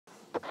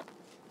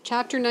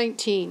Chapter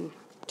 19.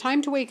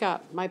 Time to wake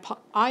up. My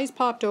eyes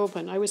popped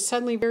open. I was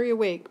suddenly very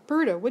awake.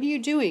 Berta, what are you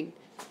doing?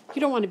 You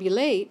don't want to be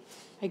late.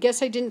 I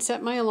guess I didn't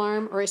set my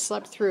alarm or I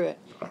slept through it.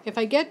 If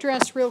I get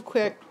dressed real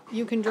quick,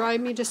 you can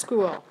drive me to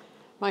school.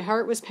 My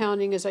heart was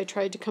pounding as I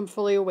tried to come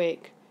fully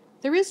awake.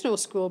 There is no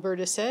school,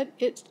 Berta said.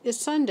 It's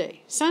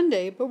Sunday.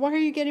 Sunday? But why are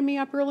you getting me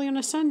up early on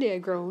a Sunday? I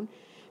groaned.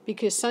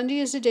 Because Sunday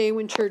is the day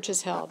when church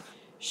is held.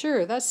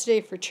 Sure, that's the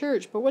day for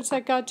church, but what's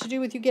that got to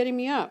do with you getting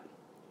me up?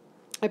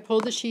 I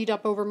pulled the sheet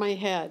up over my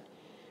head,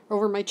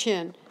 over my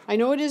chin. I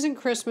know it isn't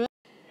Christmas,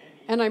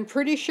 and I'm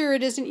pretty sure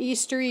it isn't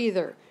Easter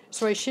either,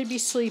 so I should be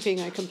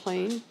sleeping, I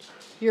complained.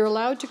 You're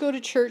allowed to go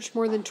to church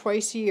more than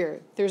twice a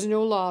year. There's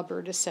no law,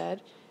 Berta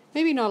said.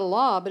 Maybe not a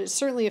law, but it's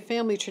certainly a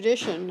family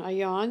tradition, I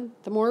yawned.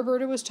 The more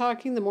Berta was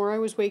talking, the more I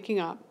was waking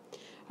up.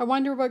 I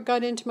wonder what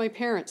got into my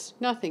parents.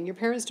 Nothing. Your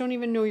parents don't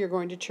even know you're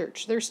going to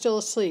church. They're still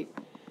asleep.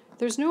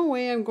 There's no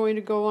way I'm going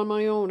to go on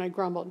my own, I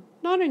grumbled.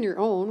 Not on your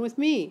own, with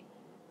me.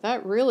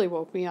 That really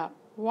woke me up.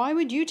 Why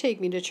would you take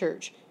me to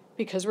church?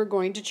 Because we're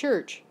going to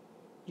church.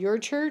 Your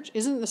church?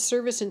 Isn't the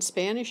service in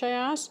Spanish, I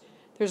asked.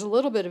 There's a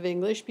little bit of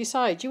English.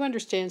 Besides, you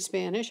understand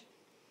Spanish.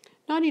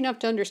 Not enough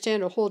to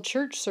understand a whole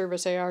church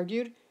service, I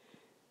argued.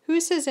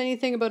 Who says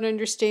anything about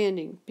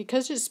understanding?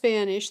 Because it's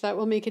Spanish, that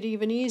will make it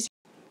even easier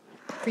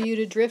for you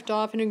to drift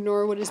off and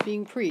ignore what is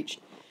being preached.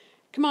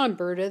 Come on,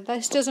 Berta,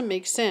 this doesn't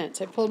make sense.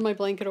 I pulled my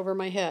blanket over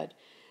my head.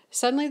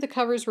 Suddenly the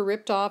covers were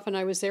ripped off, and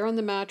I was there on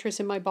the mattress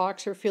in my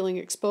boxer, feeling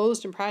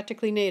exposed and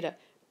practically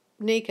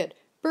naked.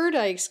 Berta,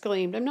 I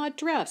exclaimed, I'm not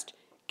dressed.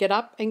 Get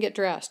up and get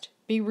dressed.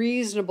 Be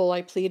reasonable,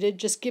 I pleaded.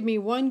 Just give me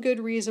one good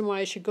reason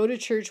why I should go to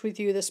church with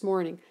you this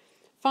morning.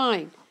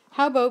 Fine.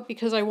 How about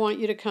because I want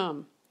you to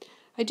come?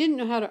 I didn't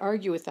know how to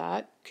argue with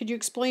that. Could you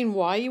explain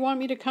why you want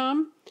me to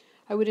come?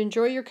 I would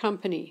enjoy your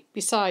company.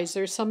 Besides,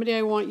 there's somebody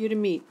I want you to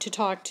meet, to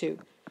talk to.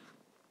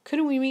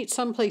 Couldn't we meet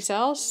someplace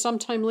else,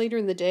 sometime later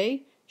in the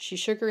day? She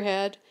shook her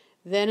head,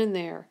 then and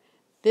there.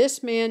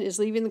 This man is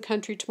leaving the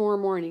country tomorrow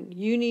morning.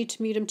 You need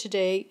to meet him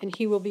today, and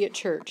he will be at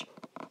church.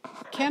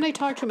 Can't I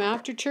talk to him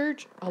after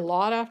church? A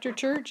lot after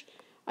church?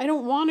 I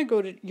don't want to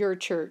go to your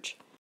church.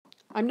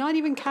 I'm not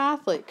even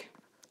Catholic.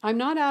 I'm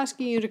not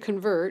asking you to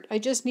convert. I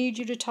just need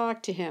you to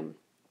talk to him.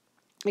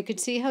 I could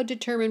see how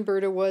determined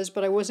Berta was,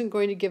 but I wasn't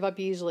going to give up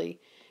easily.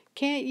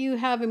 Can't you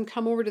have him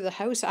come over to the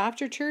house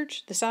after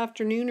church, this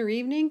afternoon or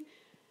evening?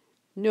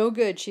 No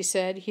good, she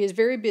said. He is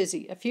very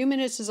busy. A few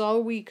minutes is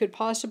all we could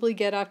possibly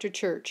get after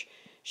church.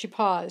 She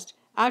paused.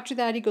 After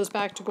that, he goes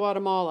back to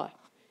Guatemala.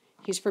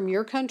 He's from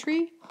your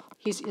country?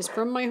 He is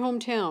from my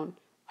hometown.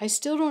 I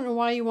still don't know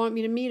why you want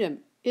me to meet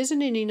him.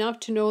 Isn't it enough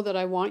to know that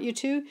I want you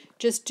to?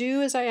 Just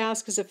do as I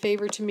ask as a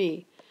favor to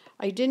me.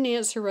 I didn't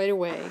answer right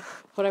away.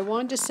 What I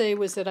wanted to say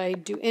was that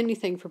I'd do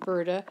anything for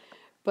Berta,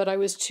 but I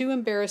was too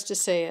embarrassed to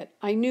say it.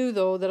 I knew,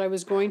 though, that I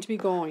was going to be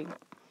going.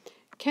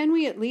 Can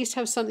we at least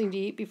have something to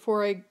eat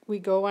before we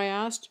go, I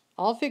asked.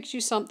 I'll fix you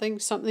something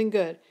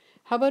good.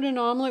 How about an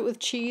omelet with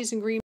cheese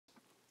and green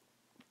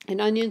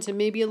and onions and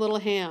maybe a little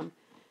ham?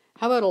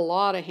 How about a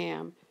lot of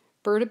ham?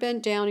 Berta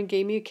bent down and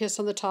gave me a kiss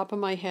on the top of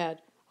my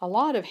head. A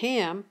lot of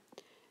ham?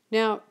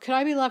 Now, could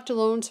I be left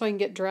alone so I can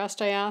get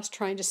dressed, I asked,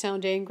 trying to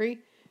sound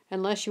angry.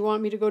 Unless you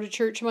want me to go to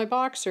church in my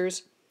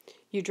boxers.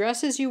 You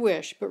dress as you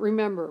wish, but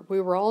remember,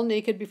 we were all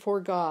naked before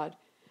God.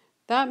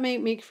 That may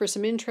make for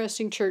some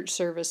interesting church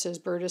services,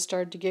 Berta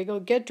started to giggle.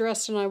 Get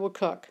dressed and I will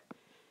cook.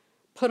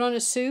 Put on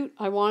a suit.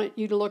 I want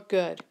you to look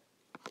good.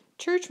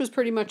 Church was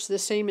pretty much the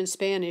same in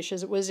Spanish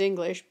as it was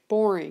English.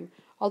 Boring.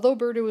 Although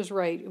Berta was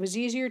right, it was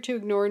easier to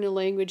ignore in a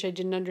language I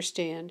didn't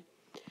understand.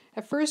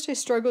 At first I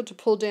struggled to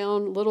pull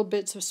down little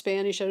bits of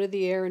Spanish out of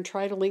the air and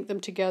try to link them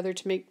together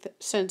to make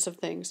sense of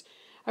things.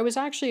 I was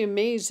actually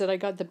amazed that I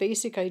got the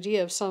basic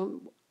idea of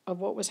some of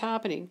what was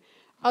happening.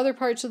 Other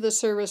parts of the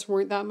service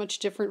weren't that much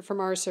different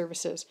from our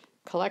services.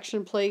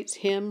 Collection plates,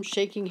 hymns,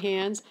 shaking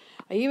hands.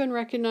 I even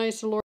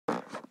recognized the Lord,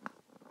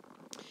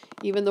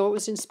 even though it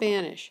was in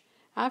Spanish.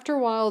 After a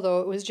while, though,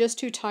 it was just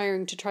too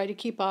tiring to try to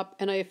keep up,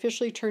 and I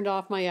officially turned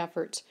off my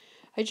efforts.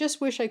 I just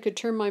wish I could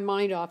turn my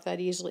mind off that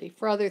easily,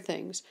 for other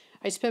things.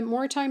 I spent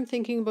more time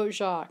thinking about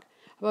Jacques,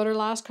 about our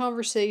last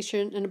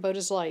conversation, and about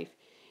his life.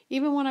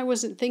 Even when I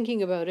wasn't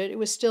thinking about it, it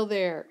was still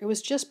there. It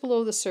was just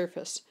below the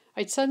surface.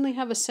 I'd suddenly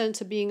have a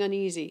sense of being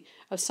uneasy,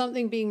 of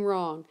something being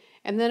wrong,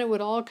 and then it would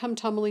all come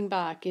tumbling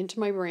back into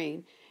my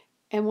brain.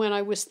 And when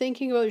I was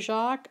thinking about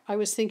Jacques, I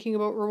was thinking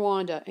about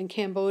Rwanda and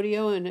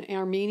Cambodia and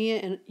Armenia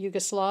and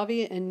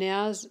Yugoslavia and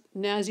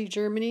Nazi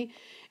Germany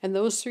and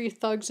those three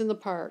thugs in the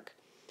park.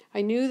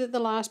 I knew that the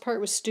last part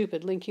was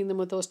stupid, linking them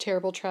with those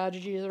terrible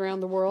tragedies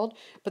around the world,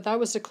 but that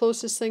was the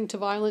closest thing to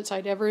violence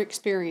I'd ever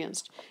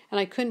experienced, and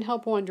I couldn't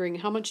help wondering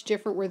how much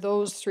different were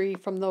those three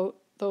from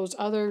those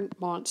other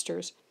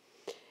monsters.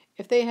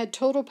 If they had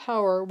total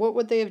power, what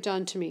would they have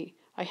done to me?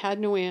 I had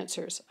no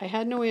answers. I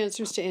had no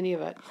answers to any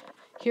of it.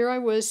 Here I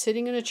was,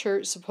 sitting in a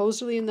church,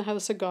 supposedly in the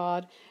house of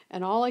God,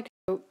 and all I could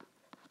do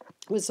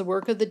was the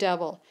work of the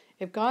devil.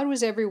 If God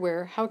was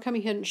everywhere, how come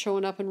he hadn't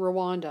shown up in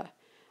Rwanda?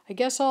 I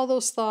guess all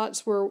those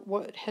thoughts were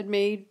what had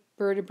made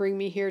Berta bring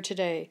me here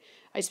today.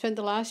 I spent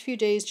the last few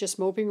days just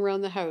moping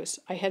around the house.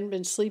 I hadn't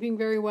been sleeping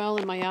very well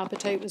and my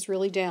appetite was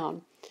really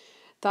down.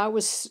 That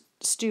was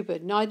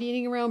stupid. Not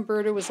eating around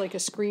Berta was like a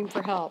scream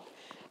for help.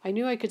 I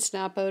knew I could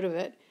snap out of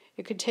it.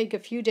 It could take a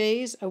few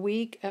days, a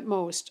week at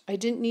most. I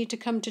didn't need to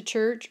come to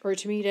church or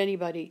to meet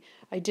anybody.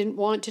 I didn't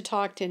want to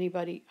talk to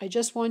anybody. I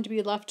just wanted to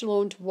be left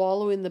alone to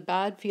wallow in the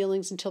bad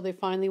feelings until they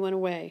finally went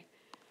away.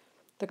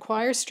 The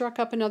choir struck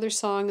up another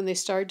song and they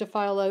started to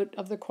file out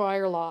of the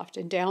choir loft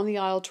and down the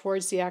aisle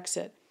towards the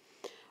exit.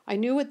 I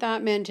knew what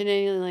that meant in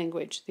any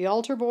language. The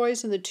altar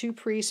boys and the 2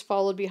 priests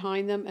followed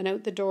behind them and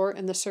out the door,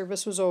 and the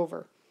service was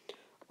over.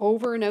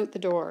 Over and out the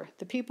door.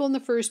 The people in the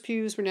first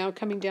pews were now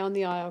coming down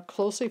the aisle,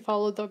 closely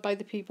followed by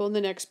the people in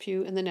the next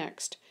pew and the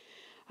next.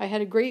 I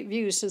had a great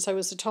view since I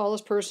was the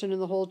tallest person in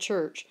the whole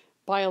church,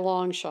 by a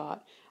long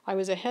shot. I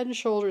was a head and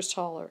shoulders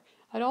taller.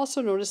 I'd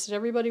also noticed that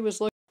everybody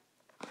was looking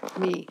at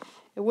me.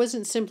 It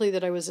wasn't simply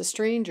that I was a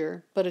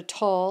stranger, but a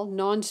tall,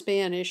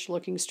 non-Spanish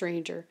looking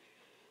stranger.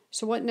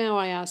 So what now?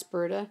 I asked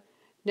Berta.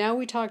 Now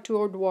we talk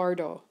to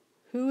Eduardo.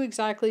 Who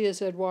exactly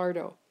is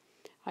Eduardo?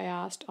 I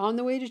asked. On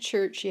the way to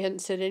church, she hadn't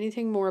said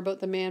anything more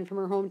about the man from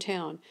her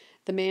hometown,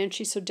 the man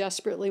she so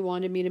desperately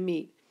wanted me to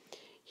meet.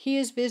 He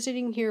is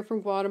visiting here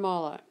from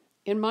Guatemala.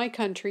 In my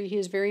country, he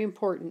is very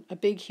important, a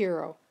big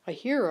hero. A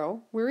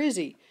hero? Where is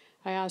he?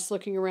 I asked,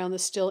 looking around the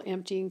still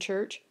emptying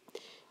church.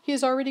 He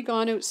has already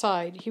gone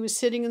outside. He was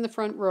sitting in the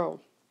front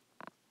row.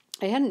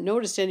 I hadn't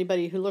noticed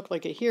anybody who looked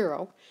like a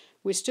hero.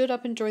 We stood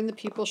up and joined the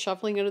people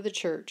shuffling out of the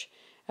church.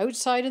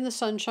 Outside in the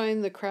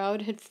sunshine, the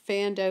crowd had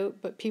fanned out,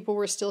 but people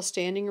were still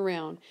standing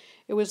around.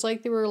 It was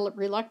like they were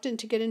reluctant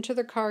to get into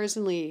their cars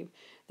and leave.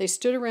 They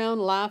stood around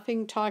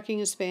laughing, talking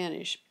in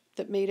Spanish.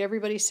 That made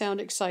everybody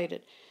sound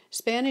excited.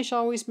 Spanish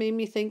always made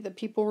me think that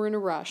people were in a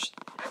rush.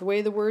 The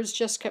way the words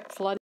just kept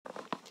flooding.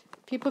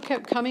 People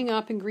kept coming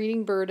up and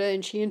greeting Berta,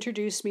 and she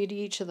introduced me to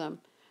each of them.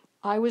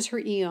 I was her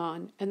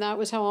Eon, and that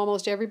was how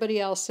almost everybody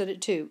else said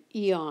it too,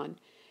 Eon.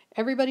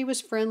 Everybody was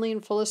friendly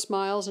and full of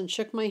smiles and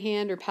shook my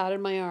hand or patted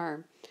my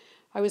arm.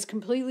 I was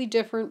completely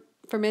different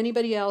from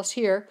anybody else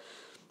here,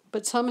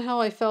 but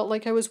somehow I felt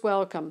like I was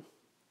welcome,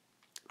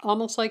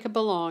 almost like I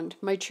belonged.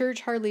 My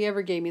church hardly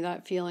ever gave me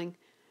that feeling.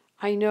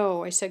 I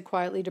know, I said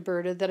quietly to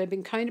Berta, that I've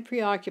been kind of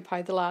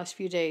preoccupied the last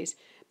few days,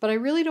 but I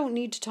really don't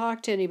need to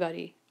talk to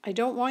anybody. I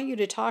don't want you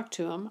to talk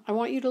to him. I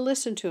want you to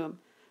listen to him.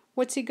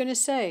 What's he going to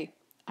say?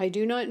 I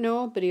do not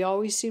know, but he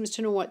always seems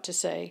to know what to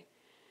say.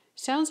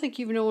 Sounds like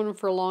you've known him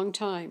for a long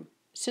time.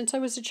 Since I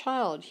was a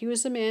child. He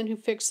was the man who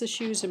fixed the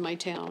shoes in my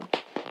town.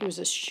 He was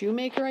a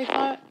shoemaker, I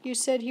thought. You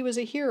said he was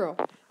a hero,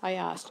 I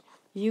asked.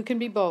 You can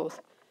be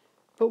both.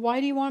 But why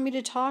do you want me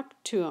to talk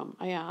to him?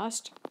 I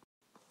asked.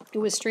 It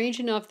was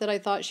strange enough that I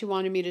thought she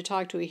wanted me to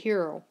talk to a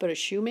hero, but a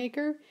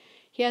shoemaker?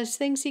 He has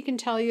things he can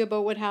tell you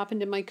about what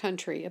happened in my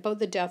country, about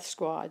the death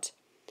squads.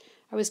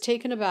 I was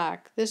taken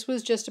aback. This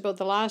was just about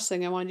the last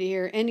thing I wanted to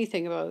hear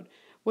anything about.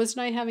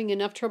 Wasn't I having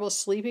enough trouble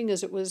sleeping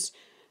as it was?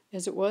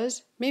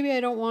 Maybe I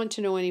don't want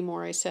to know any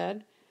more, I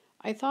said.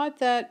 I thought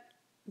that.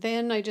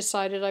 Then I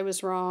decided I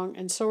was wrong,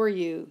 and so are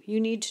you.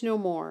 You need to know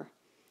more.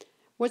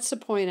 What's the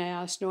point, I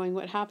asked, knowing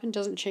what happened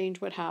doesn't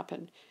change what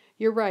happened.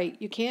 You're right,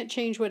 you can't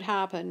change what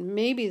happened.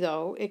 Maybe,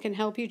 though, it can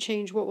help you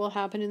change what will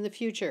happen in the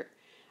future.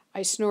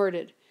 I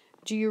snorted.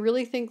 Do you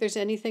really think there's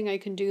anything I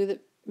can do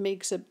that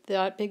makes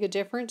that big a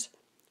difference?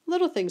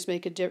 Little things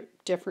make a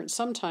difference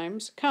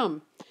sometimes.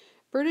 Come.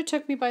 Berta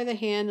took me by the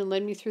hand and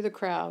led me through the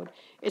crowd.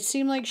 It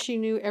seemed like she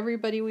knew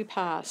everybody we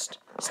passed.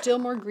 Still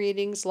more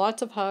greetings,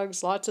 lots of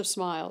hugs, lots of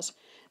smiles.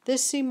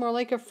 This seemed more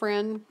like a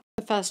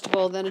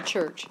festival than a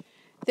church.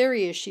 There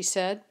he is, she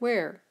said.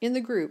 Where? In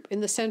the group, in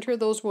the center of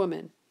those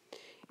women.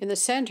 In the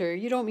center?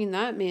 You don't mean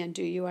that man,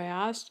 do you? I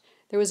asked.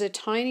 There was a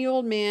tiny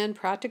old man,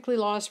 practically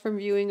lost from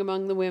viewing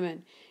among the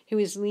women. He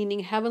was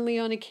leaning heavily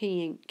on a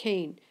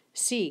cane.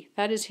 See,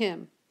 that is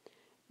him.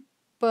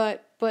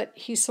 But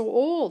he's so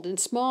old and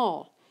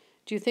small.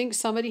 Do you think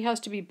somebody has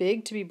to be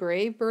big to be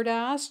brave? Berta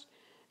asked.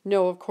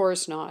 No, of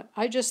course not.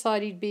 I just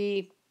thought he'd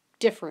be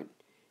different.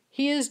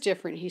 He is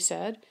different, he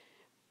said.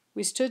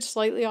 We stood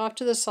slightly off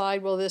to the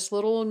side while this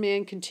little old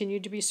man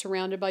continued to be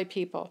surrounded by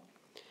people.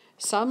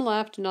 Some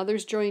left and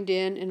others joined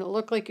in, and it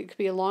looked like it could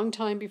be a long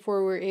time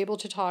before we were able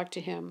to talk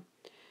to him.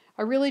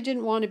 I really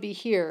didn't want to be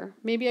here.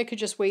 Maybe I could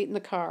just wait in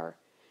the car.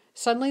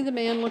 Suddenly the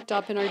man looked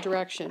up in our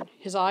direction.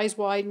 His eyes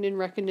widened in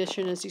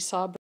recognition as he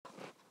saw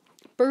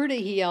Berta,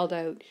 he yelled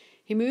out.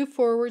 He moved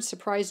forward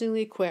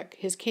surprisingly quick,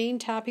 his cane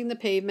tapping the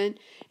pavement,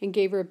 and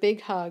gave her a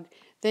big hug,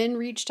 then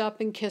reached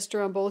up and kissed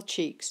her on both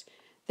cheeks.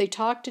 They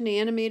talked in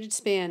animated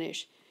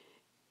Spanish.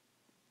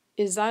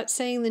 Is that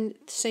saying the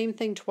same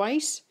thing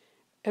twice?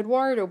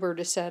 Eduardo,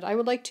 Berta said, I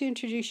would like to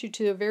introduce you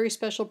to a very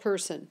special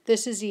person.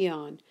 This is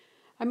Eon.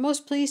 I'm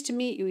most pleased to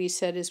meet you, he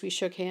said as we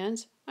shook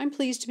hands. I'm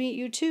pleased to meet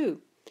you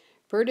too.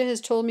 Berta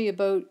has told me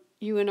about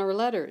you in our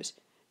letters.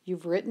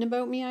 You've written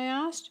about me, I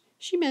asked.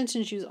 She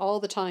mentions you all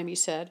the time, he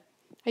said.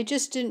 I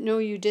just didn't know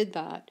you did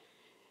that.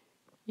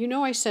 You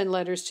know I send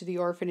letters to the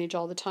orphanage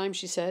all the time,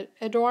 she said.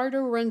 Eduardo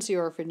runs the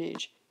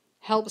orphanage.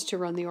 helps to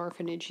run the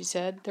orphanage, he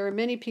said. There are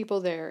many people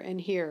there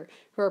and here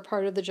who are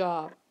part of the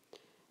job.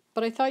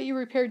 But I thought you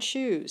repaired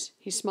shoes.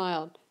 He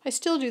smiled. I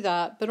still do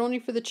that, but only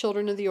for the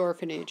children of the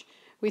orphanage.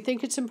 We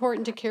think it's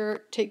important to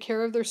take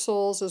care of their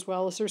souls as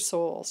well as their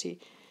souls.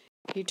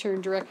 He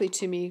turned directly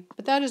to me,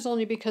 but that is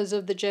only because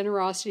of the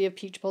generosity of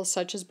people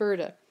such as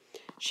Berta.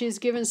 She has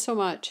given so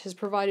much, has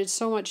provided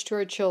so much to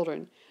our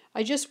children.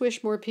 I just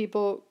wish more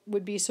people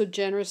would be so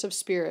generous of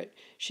spirit.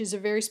 She's a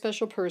very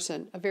special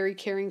person, a very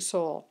caring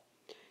soul.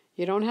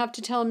 You don't have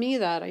to tell me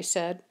that, I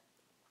said.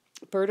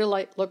 Berta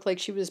looked like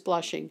she was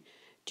blushing.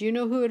 Do you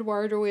know who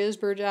Eduardo is?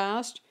 Berta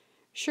asked.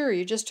 Sure,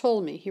 you just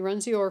told me. He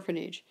runs the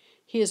orphanage.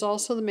 He is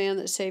also the man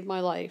that saved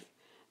my life.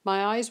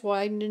 My eyes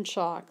widened in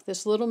shock.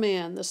 This little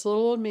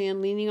old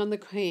man leaning on the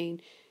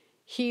cane,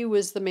 he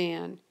was the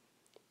man.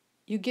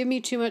 You give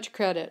me too much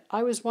credit.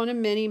 I was one of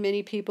many,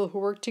 many people who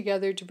worked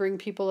together to bring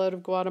people out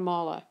of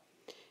Guatemala.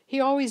 He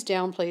always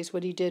downplays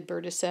what he did,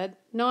 Berta said.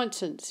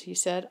 Nonsense, he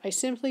said. I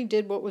simply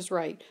did what was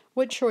right.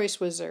 What choice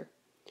was there?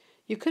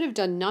 You could have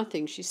done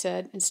nothing, she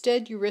said.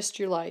 Instead, you risked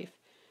your life.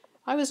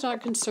 I was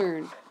not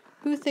concerned.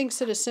 Who thinks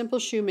that a simple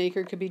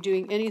shoemaker could be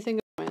doing anything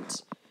at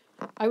once?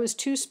 I was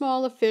too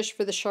small a fish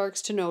for the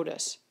sharks to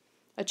notice.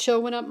 A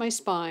chill went up my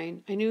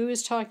spine. I knew he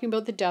was talking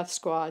about the death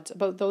squads,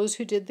 about those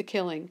who did the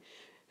killing,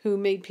 who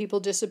made people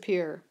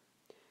disappear.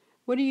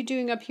 What are you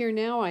doing up here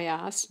now? I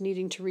asked,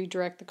 needing to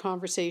redirect the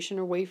conversation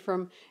away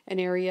from an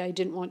area I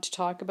didn't want to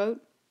talk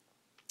about.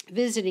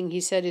 Visiting,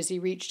 he said as he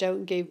reached out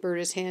and gave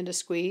Berta's hand a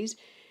squeeze.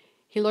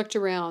 He looked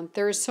around.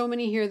 There are so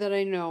many here that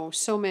I know,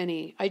 so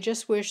many. I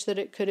just wish that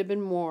it could have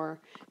been more,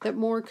 that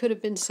more could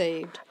have been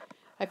saved.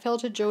 I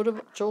felt a jolt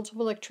of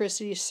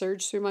electricity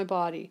surge through my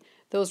body.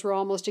 Those were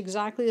almost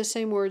exactly the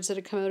same words that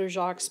had come out of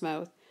Jacques'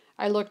 mouth.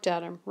 I looked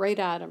at him,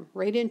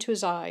 right into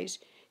his eyes.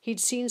 He'd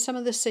seen some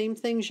of the same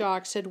things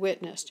Jacques had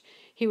witnessed.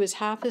 He was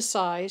half his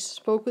size,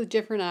 spoke with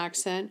different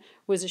accent,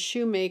 was a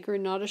shoemaker,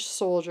 not a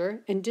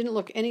soldier, and didn't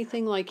look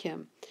anything like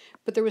him.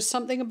 But there was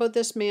something about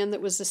this man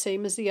that was the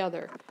same as the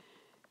other.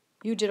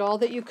 You did all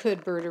that you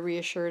could, Berta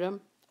reassured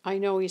him. I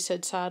know, he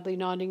said sadly,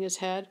 nodding his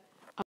head.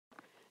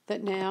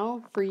 That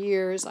now, for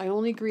years, I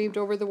only grieved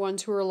over the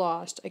ones who were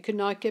lost. I could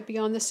not get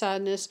beyond the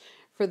sadness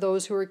for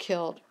those who were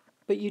killed.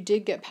 But you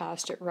did get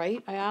past it,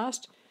 right? I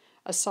asked.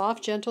 A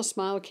soft, gentle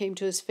smile came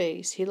to his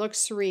face. He looked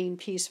serene,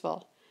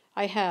 peaceful.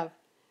 I have.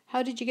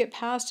 How did you get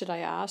past it? I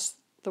asked,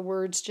 the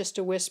words just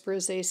a whisper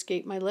as they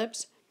escaped my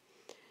lips.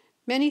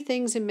 Many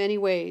things in many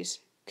ways.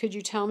 Could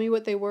you tell me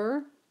what they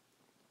were?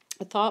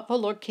 A thoughtful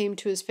look came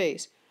to his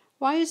face.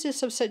 Why is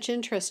this of such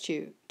interest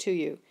to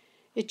you?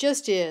 It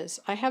just is.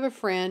 I have a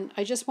friend.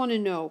 I just want to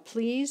know.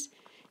 Please?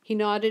 He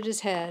nodded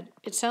his head.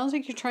 It sounds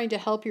like you're trying to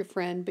help your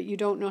friend, but you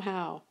don't know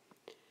how.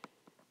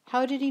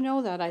 How did he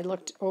know that? I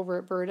looked over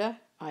at Berta.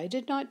 I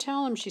did not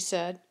tell him, she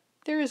said.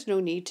 There is no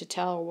need to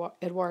tell,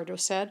 Eduardo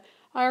said.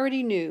 I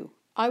already knew.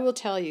 I will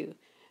tell you.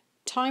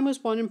 Time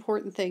was one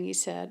important thing, he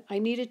said. I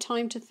needed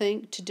time to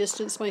think, to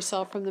distance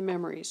myself from the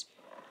memories.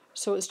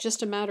 So it's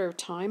just a matter of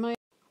time,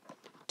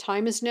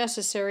 Time is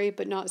necessary,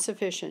 but not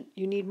sufficient.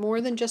 You need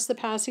more than just the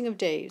passing of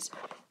days.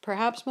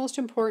 Perhaps most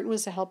important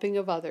was the helping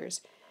of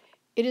others.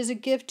 It is a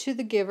gift to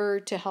the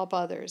giver to help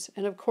others.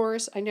 And of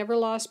course, I never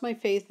lost my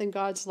faith in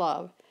God's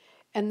love.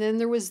 And then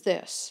there was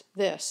this.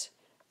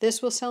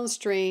 This will sound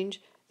strange.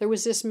 There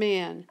was this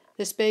man,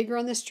 this beggar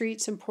on the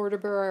streets in Puerto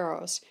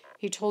Barreros.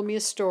 He told me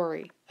a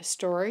story. A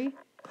story?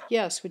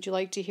 Yes, would you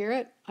like to hear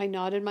it? I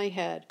nodded my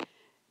head.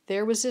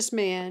 There was this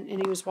man,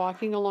 and he was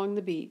walking along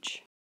the beach.